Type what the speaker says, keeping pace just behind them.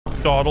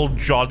Donald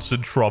Johnson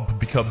Trump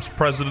becomes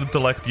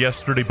president-elect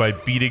yesterday by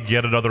beating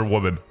yet another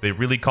woman. They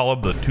really call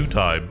him the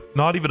two-time.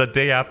 Not even a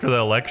day after the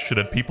election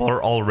and people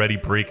are already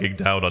breaking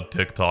down on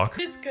TikTok.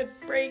 This could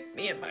break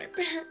me and my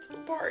parents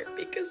apart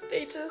because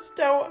they just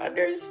don't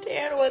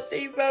understand what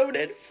they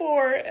voted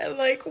for and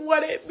like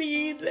what it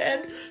means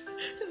and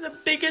the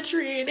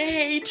bigotry and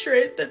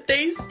hatred that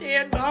they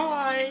stand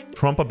behind.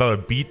 Trump about to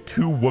beat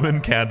two woman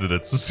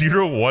candidates,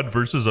 0-1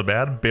 versus a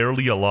man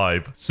barely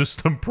alive,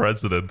 system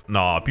president.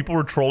 Nah, people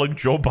were trolling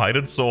Joe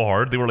Biden so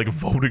hard they were like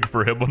voting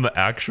for him on the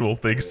actual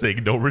thing,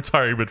 saying no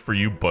retirement for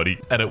you,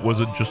 buddy. And it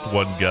wasn't just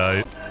one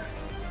guy.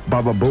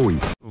 Baba Booey.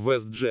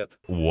 WestJett.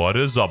 What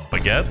is up,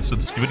 baguettes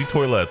and skibidi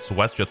toilets?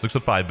 WestJett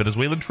 615,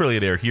 Venezuelan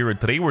trillionaire here, and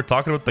today we're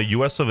talking about the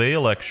US of A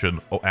election.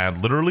 Oh,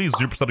 and literally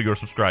 0% of you are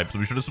subscribed, so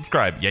be sure to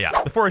subscribe. Yeah.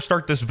 Before I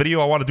start this video,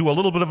 I want to do a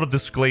little bit of a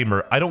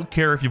disclaimer. I don't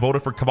care if you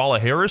voted for Kamala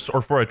Harris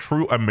or for a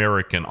true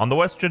American. On the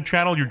WestJett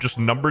channel, you're just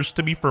numbers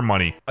to me for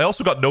money. I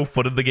also got no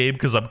foot in the game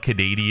because I'm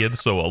Canadian,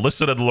 so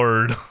listen and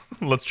learn.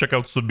 Let's check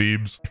out some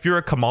memes. If you're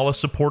a Kamala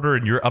supporter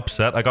and you're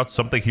upset, I got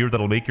something here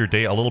that'll make your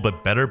day a little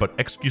bit better, but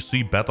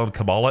XQC bet on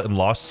Kamala and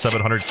lost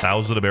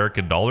 700,000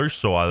 American dollars,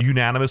 so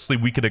unanimously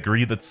we can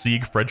agree that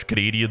seeing French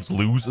Canadians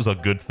lose is a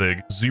good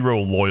thing.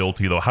 Zero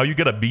loyalty though. How you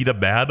gonna beat a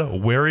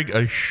man wearing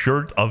a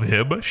shirt of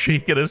him,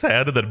 shaking his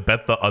hand, and then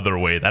bet the other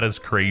way? That is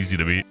crazy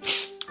to me.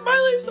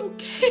 My life's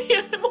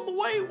okay. I'm a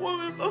white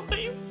woman, but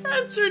my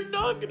friends are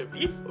not gonna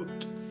be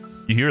okay.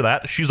 You hear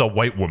that? She's a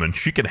white woman.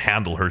 She can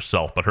handle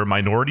herself, but her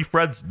minority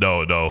friends?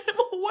 No. I'm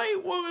a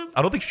white woman.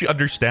 I don't think she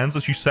understands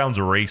that she sounds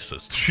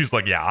racist. She's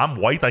like, yeah, I'm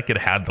white, I can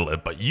handle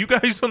it. But you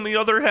guys, on the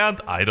other hand,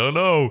 I don't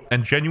know.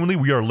 And genuinely,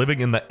 we are living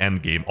in the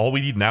end game. All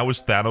we need now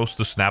is Thanos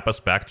to snap us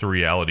back to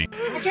reality.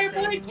 I can't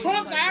believe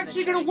Trump's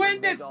actually gonna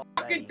win this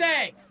fucking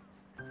thing.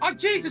 Oh,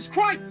 Jesus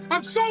Christ,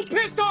 I'm so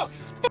pissed off.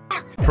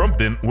 Fuck. Trump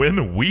didn't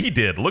win, we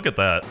did. Look at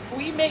that.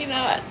 We may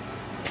not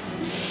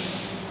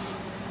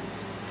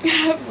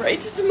have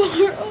rights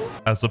tomorrow.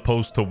 As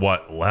opposed to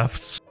what,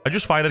 lefts? I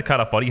just find it kind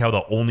of funny how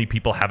the only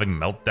people having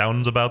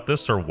meltdowns about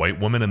this are white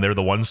women, and they're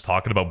the ones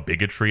talking about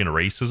bigotry and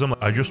racism.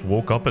 I just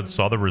woke up and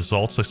saw the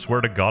results. I swear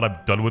to God, I'm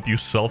done with you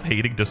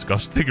self-hating,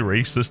 disgusting,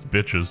 racist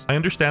bitches. I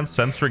understand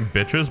censoring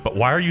bitches, but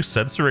why are you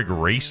censoring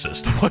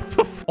racist? What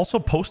the f— Also,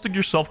 posting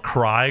yourself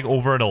crying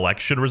over an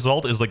election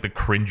result is like the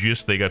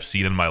cringiest thing I've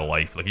seen in my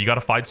life. Like, you gotta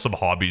find some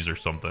hobbies or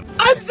something.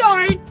 I'm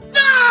sorry.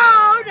 No.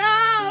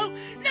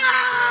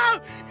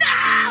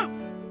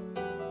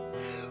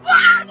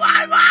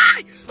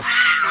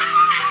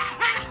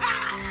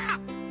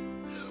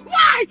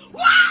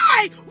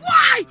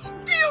 Why?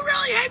 Do you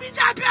really hate me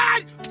that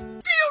bad?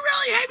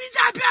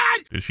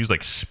 Dude, she's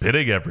like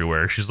spitting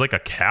everywhere. She's like a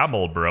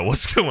camel, bro.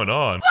 What's going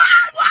on? Why?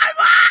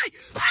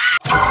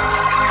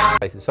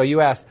 So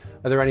you asked,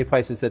 are there any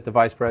places that the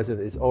vice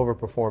president is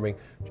overperforming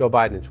Joe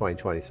Biden in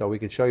 2020? So we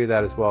could show you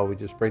that as well. We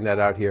just bring that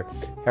out here.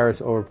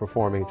 Harris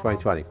overperforming in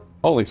 2020.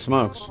 Holy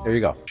smokes. There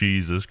you go.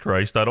 Jesus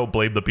Christ. I don't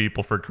blame the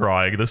people for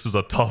crying. This is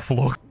a tough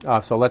look.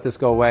 So let this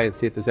go away and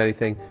see if there's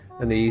anything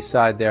on the east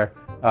side there.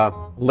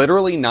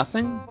 Literally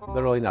nothing?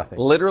 Literally nothing.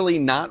 Literally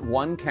not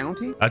one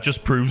county? That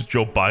just proves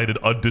Joe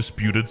Biden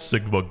undisputed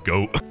Sigma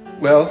goat.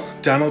 Well,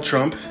 Donald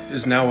Trump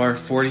is now our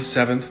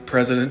 47th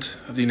president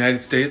of the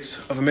United States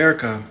of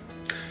America.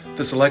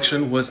 This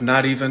election was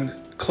not even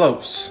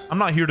close. I'm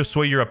not here to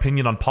sway your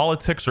opinion on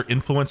politics or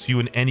influence you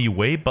in any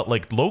way, but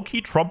like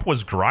low-key Trump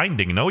was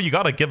grinding, no? You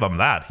gotta give him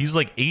that. He's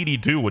like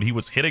 82 when he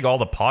was hitting all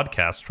the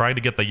podcasts trying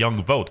to get the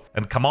young vote.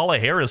 And Kamala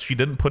Harris, she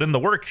didn't put in the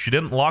work. She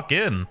didn't lock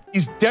in.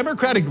 These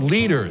Democratic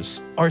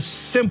leaders are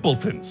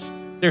simpletons.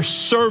 They're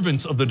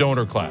servants of the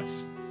donor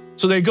class.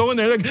 So they go in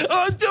there like,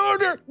 oh,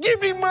 donor,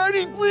 give me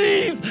money,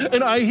 please.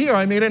 And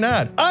I made an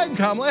ad. I'm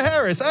Kamala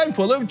Harris. I'm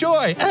full of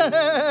joy.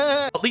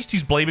 At least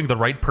he's blaming the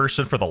right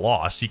person for the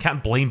loss. You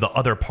can't blame the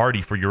other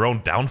party for your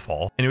own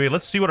downfall. Anyway,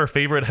 let's see what our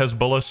favorite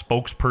Hezbollah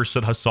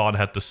spokesperson Hassan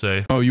had to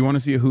say. Oh, you want to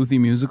see a Houthi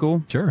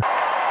musical? Sure.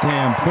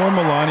 Damn, poor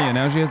Melania.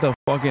 Now she has to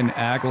fucking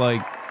act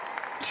like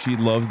she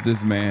loves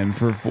this man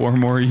for 4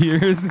 more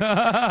years.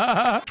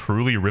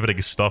 Truly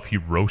riveting stuff. He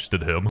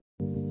roasted him.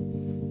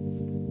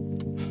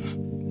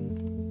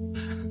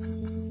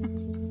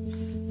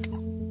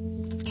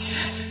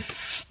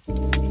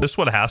 This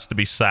one has to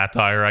be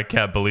satire. I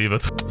can't believe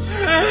it. Joe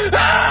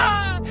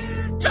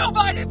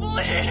Biden,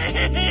 please!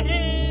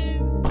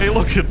 Hey,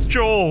 look, it's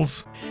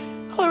Joel's.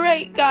 All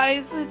right,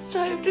 guys, it's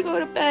time to go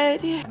to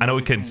bed. I know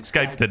we can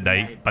Skype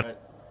tonight,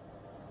 but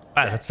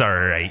that's all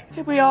right.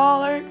 We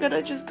all are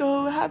gonna just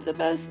go have the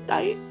best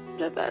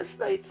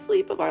night's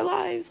sleep of our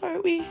lives,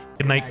 aren't we?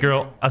 Good night,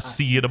 girl. I'll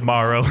see you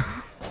tomorrow.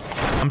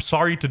 I'm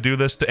sorry to do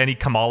this to any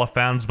Kamala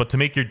fans, but to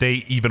make your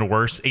day even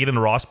worse, Aiden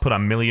Ross put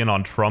 $1 million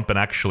on Trump and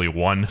actually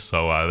won.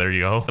 So there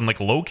you go. And like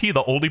low-key,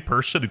 the only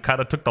person who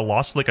kind of took the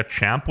loss like a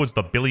champ was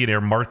the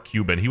billionaire Mark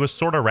Cuban. He was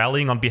sort of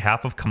rallying on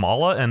behalf of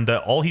Kamala, and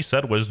all he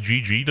said was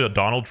GG to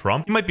Donald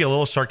Trump. He might be a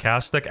little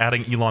sarcastic,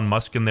 adding Elon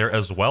Musk in there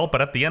as well,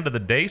 but at the end of the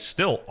day,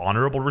 still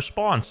honorable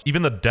response.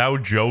 Even the Dow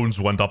Jones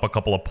went up a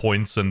couple of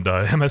points, and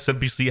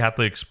MSNBC had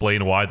to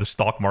explain why the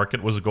stock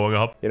market was going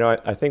up. You know,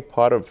 I think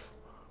part of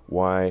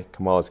why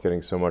Kamala's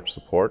getting so much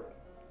support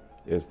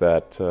is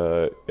that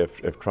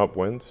if Trump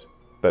wins,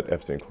 that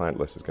Epstein client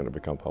list is going to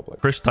become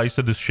public. Chris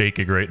Tyson is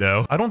shaking right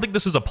now. I don't think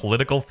this is a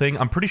political thing.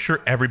 I'm pretty sure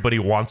everybody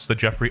wants the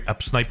Jeffrey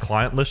Epstein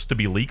client list to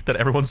be leaked, that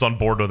everyone's on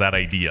board with that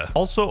idea.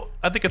 Also,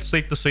 I think it's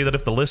safe to say that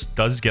if the list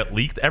does get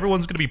leaked,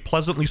 everyone's going to be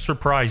pleasantly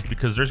surprised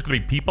because there's going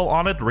to be people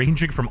on it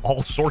ranging from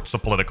all sorts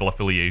of political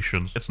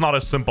affiliations. It's not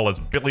as simple as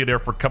billionaire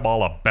for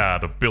Kamala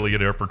bad, a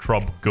billionaire for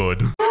Trump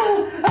good.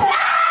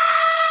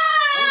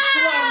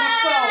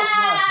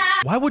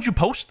 Why would you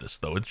post this,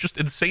 though? It's just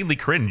insanely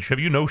cringe. Have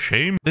you no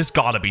shame? This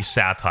gotta be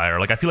satire.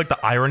 Like, I feel like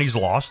the irony's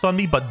lost on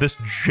me, but this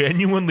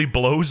genuinely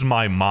blows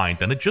my mind,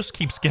 and it just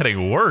keeps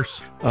getting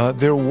worse.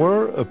 There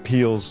were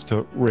appeals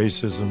to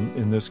racism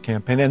in this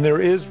campaign, and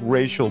there is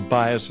racial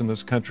bias in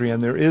this country,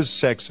 and there is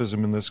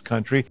sexism in this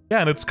country. Yeah,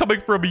 and it's coming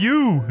from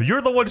you.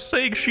 You're the one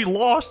saying she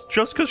lost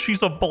just because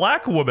she's a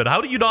black woman. How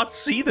do you not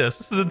see this?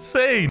 This is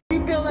insane. We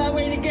feel that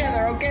way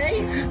together,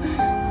 okay?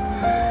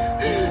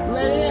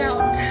 Let it out.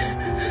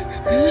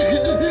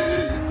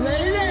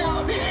 Let it out.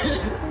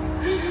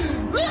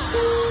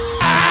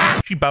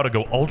 She about to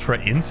go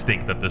ultra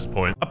instinct at this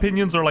point.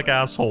 Opinions are like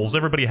assholes.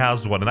 Everybody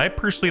has one. And I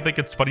personally think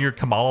it's funnier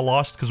Kamala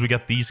lost because we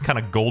get these kind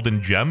of golden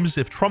gems.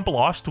 If Trump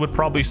lost, we'd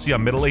probably see a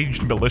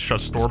middle-aged militia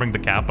storming the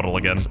Capitol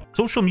again.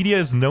 Social media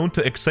is known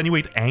to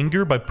accentuate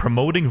anger by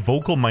promoting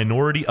vocal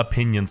minority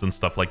opinions and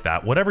stuff like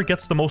that. Whatever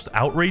gets the most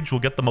outrage will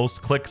get the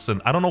most clicks. And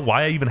I don't know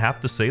why I even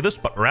have to say this,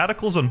 but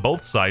radicals on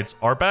both sides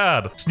are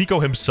bad. Sneeko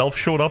himself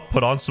showed up,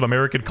 put on some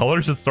American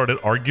colors, and started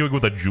arguing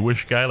with a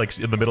Jewish guy like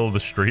in the middle of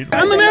the street.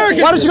 I'm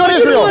American. Why don't you go to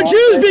Israel?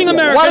 Jews being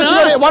American. Why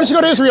don't you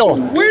go to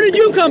Israel? Where did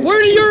you come?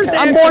 Where did your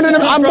I'm born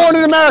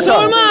in America. So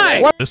am I.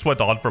 What? This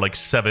went on for like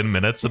 7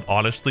 minutes, and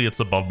honestly, it's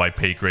above my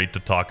pay grade to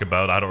talk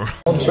about. I don't know.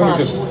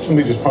 Let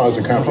me just pause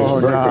the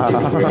conversation very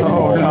quickly.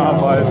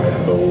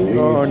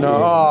 Oh, no.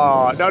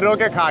 Oh, no, don't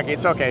get cocky.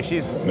 It's okay.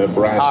 She's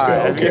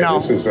Nebraska. Okay,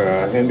 this is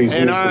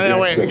NBC.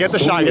 Wait, get the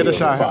shot. Get the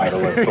shot.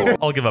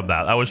 I'll give him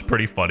that. That was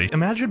pretty funny.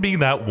 Imagine being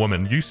that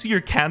woman. You see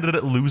your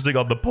candidate losing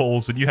on the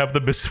polls, and you have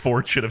the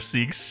misfortune of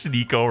seeing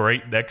Sneeko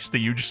right next to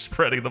you, just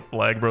spreading the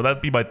flag, bro.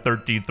 That'd be my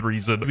 13th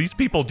reason. These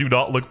people do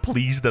not look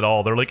pleased at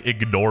all. They're like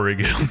ignoring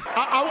him.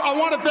 I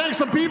want to thank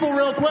some people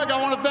real quick.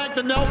 I want to thank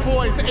the Nelt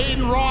Boys,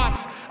 Aiden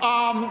Ross,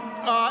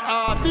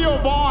 Theo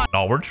Vaughn.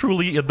 No, we're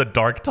truly in the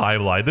dark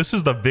timeline. This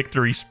is the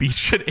victory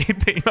speech, and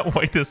Dana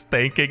White is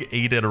thanking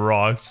Aiden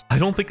Ross. I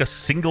don't think a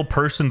single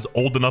person's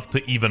old enough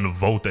to even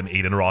vote in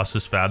Aiden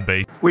Ross's fan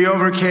base. We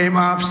overcame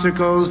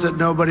obstacles that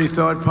nobody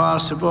thought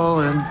possible,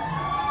 and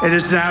it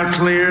is now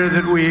clear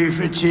that we've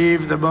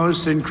achieved the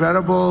most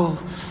incredible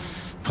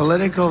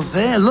political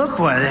thing. Look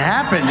what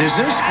happened. Is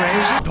this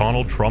crazy?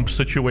 Donald Trump's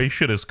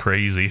situation is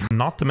crazy.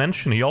 Not to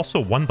mention, he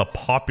also won the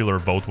popular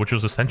vote, which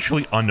is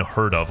essentially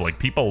unheard of. Like,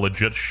 people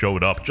legit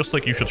showed up. Just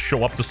like you should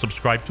show up to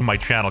subscribe to my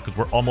channel, because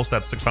we're almost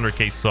at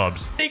 600k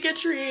subs.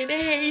 Bigotry and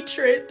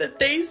hatred that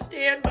they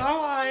stand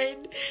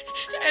behind,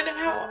 and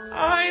how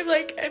I,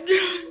 am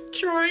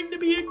trying to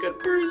be a good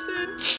person.